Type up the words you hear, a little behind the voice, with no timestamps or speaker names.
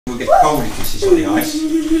We'll get cold if this is on the ice.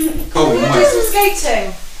 Cold and wet. Do some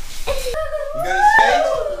skating. You going to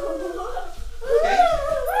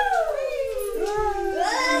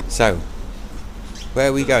skate? So, where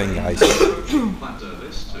are we going, guys? Disney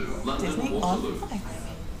on ice.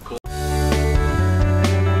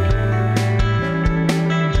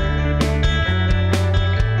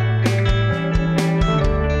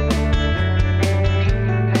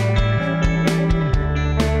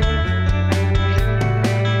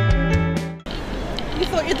 You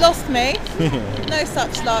thought you'd lost me? No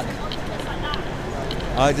such luck.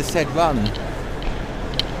 I just said run.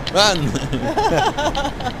 Run!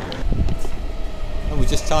 And we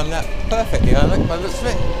just timed that perfectly, I like by the looks of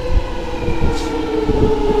it.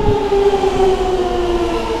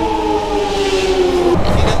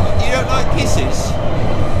 You don't like kisses?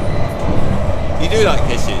 You do like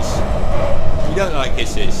kisses? You don't like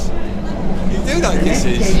kisses? You do like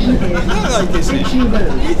kisses? You don't like kisses? You do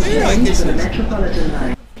like kisses?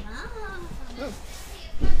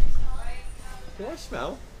 Do I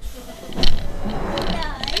smell?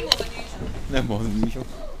 No more than usual.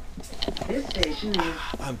 This station is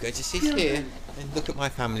I'm going to sit here and look at my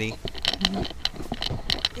family.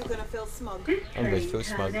 You're going to feel smug. I'm going to feel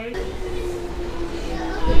smug.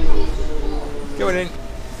 Go on in.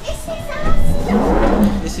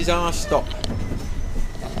 This is our stop.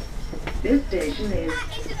 This station is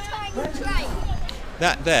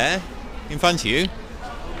That there, in front of you,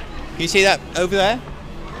 can you see that over there?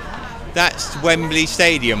 That's Wembley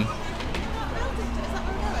Stadium.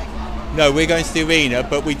 No, we're going to the arena,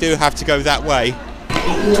 but we do have to go that way.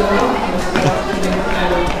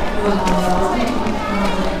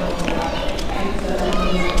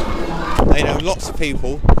 I know lots of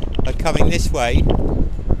people are coming this way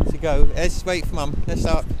to go. Let's wait for Mum. Let's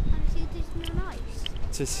start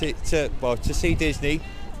to see Disney,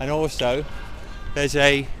 and also there's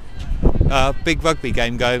a big rugby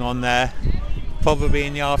game going on there, probably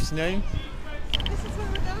in the afternoon. This is where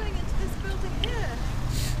we're going, into this building here.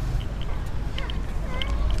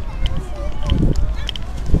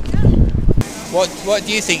 What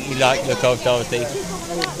do you think you like look of, Dorothy?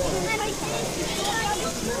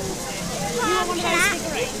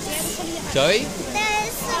 Sorry?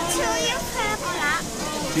 There's some Julia hair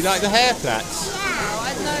plats. Do you like the hair plats?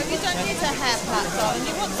 No, you don't need a hair plait, darling.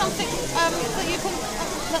 You want something that you can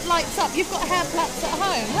that lights up. You've got hair plaits at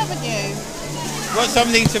home, haven't you? You want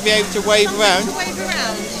something to be able to wave around To wave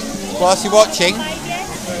around. whilst you're watching?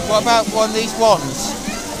 What about one of these wands?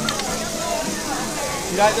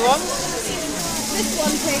 You like the ones? This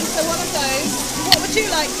one, please. So one of those. What would you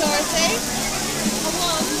like, Dorothy? A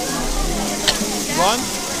wand. One?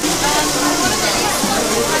 One of these.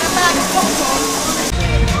 And a bag of popcorn.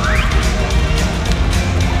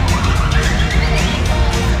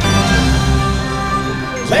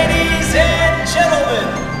 Ladies and gentlemen,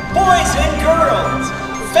 boys and girls,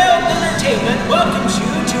 Found Entertainment welcomes you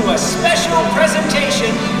to a special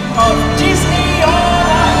presentation of Disney on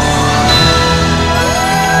Ice.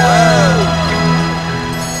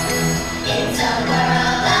 It's a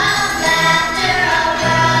world of laughter, a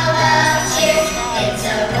world of cheers. It's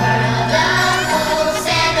a world of hopes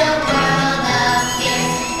and a world of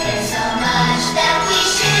fears. There's so much that we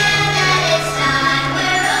share that it's time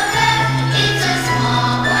we're aware. It's a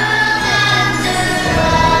small world after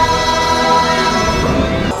all.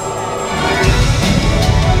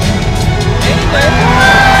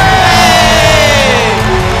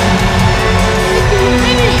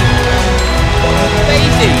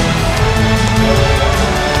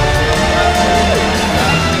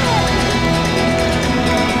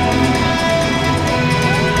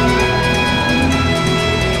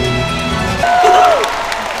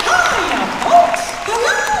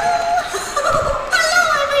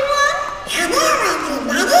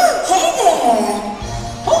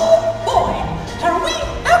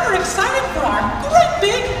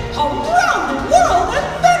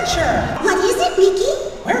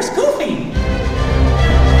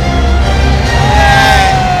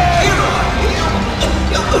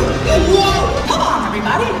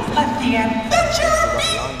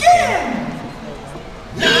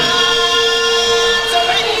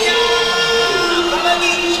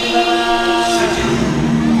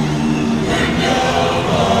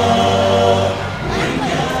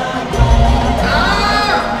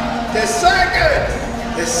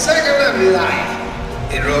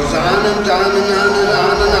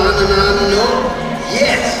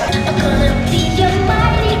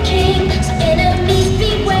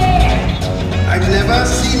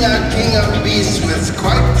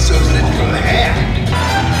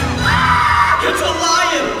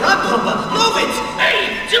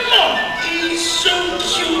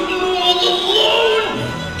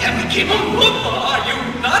 give him football. Are you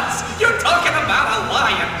nuts? You're talking about a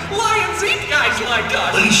lion. Lions eat guys like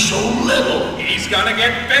us. He's so little. He's gonna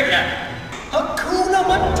get bigger. Hakuna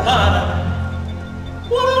Matata.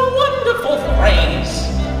 What a wonderful phrase.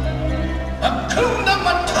 Hakuna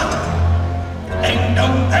Matata. Ain't no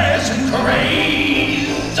passing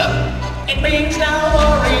craze. It means no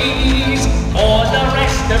worries for the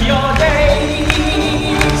rest of your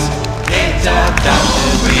days. It's a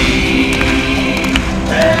double-free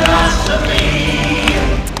philosophy.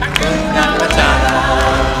 Hakuna Matata.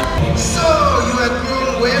 So you have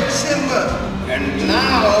grown well, Simba, and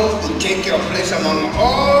now you take your place among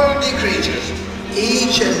all the creatures,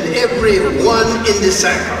 each and every one in the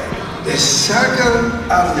circle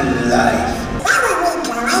of life.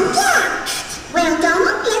 Well,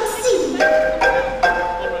 Donald, let's see.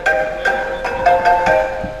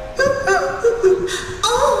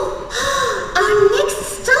 Oh, our next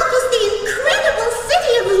stop is the incredible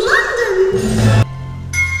city of London.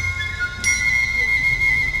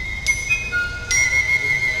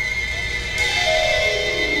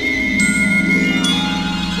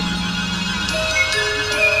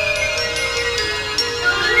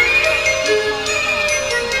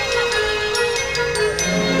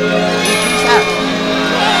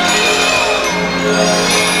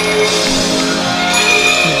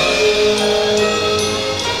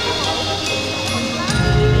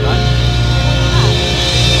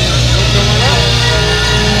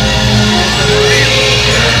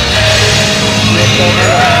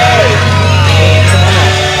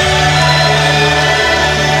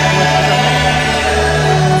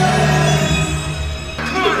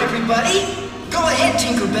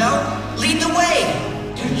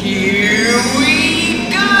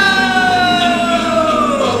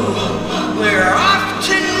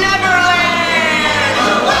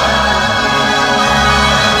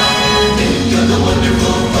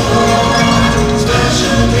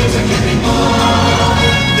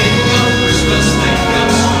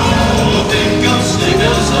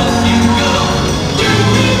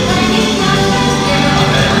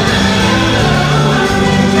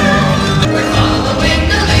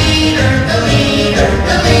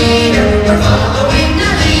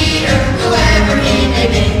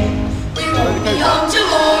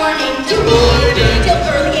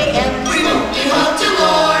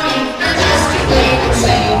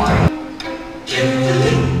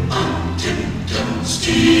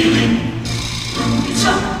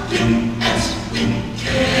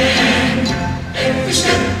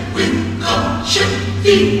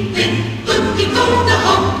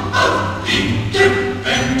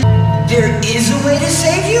 There is a way to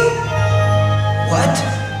save you? What?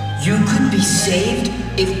 You could be saved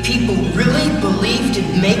if people really believed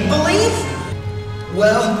in make-believe?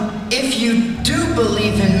 Well, if you do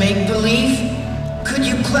believe in make-believe, could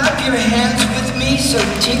you clap your hands with me so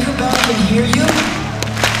Tinkerbell can hear you?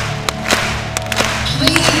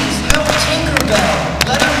 Please, help Tinkerbell.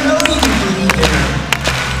 Let her know you believe in her.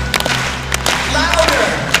 Louder!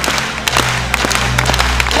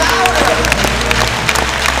 Louder!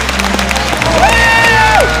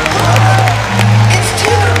 It's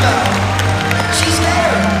Tinkerbell! She's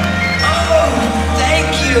there! Oh, thank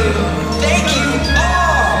you! Thank you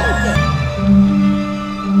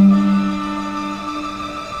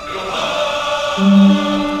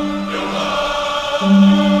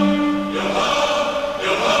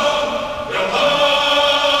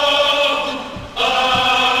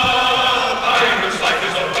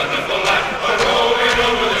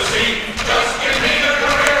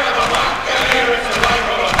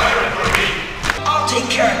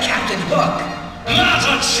Not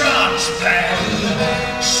a chance,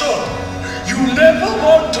 Pan. So, you never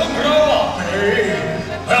want to grow up, eh?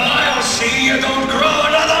 Well, I'll see you don't grow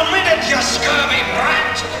another minute, you scurvy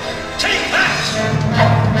brat. Take that!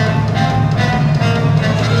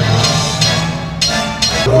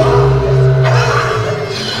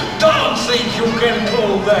 Don't think you can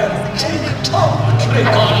pull that tick-tock trick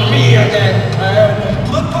on me again,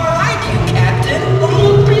 Pan. Look behind you, Captain!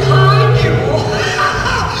 Look behind you!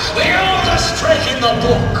 The oldest trick in the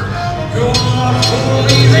book. You'll not fool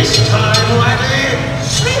me this time, laddie.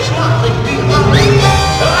 There's nothing behind.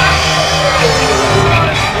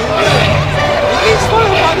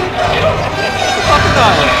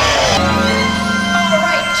 All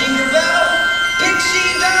right, Tinkerbell!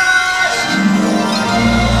 Pixie dust!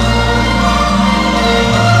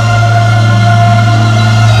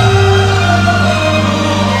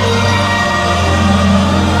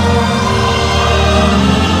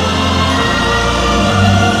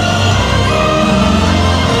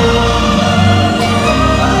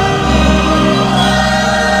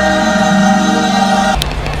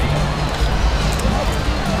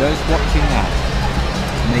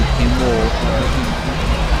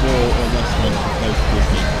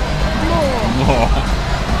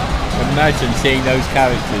 imagine seeing those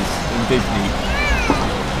characters in Disney.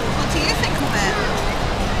 What do you think of it?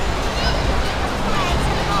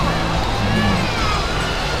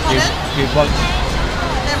 Pardon? You'd want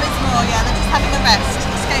There is more, yeah, they're just having a rest.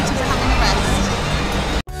 The skaters are having a rest.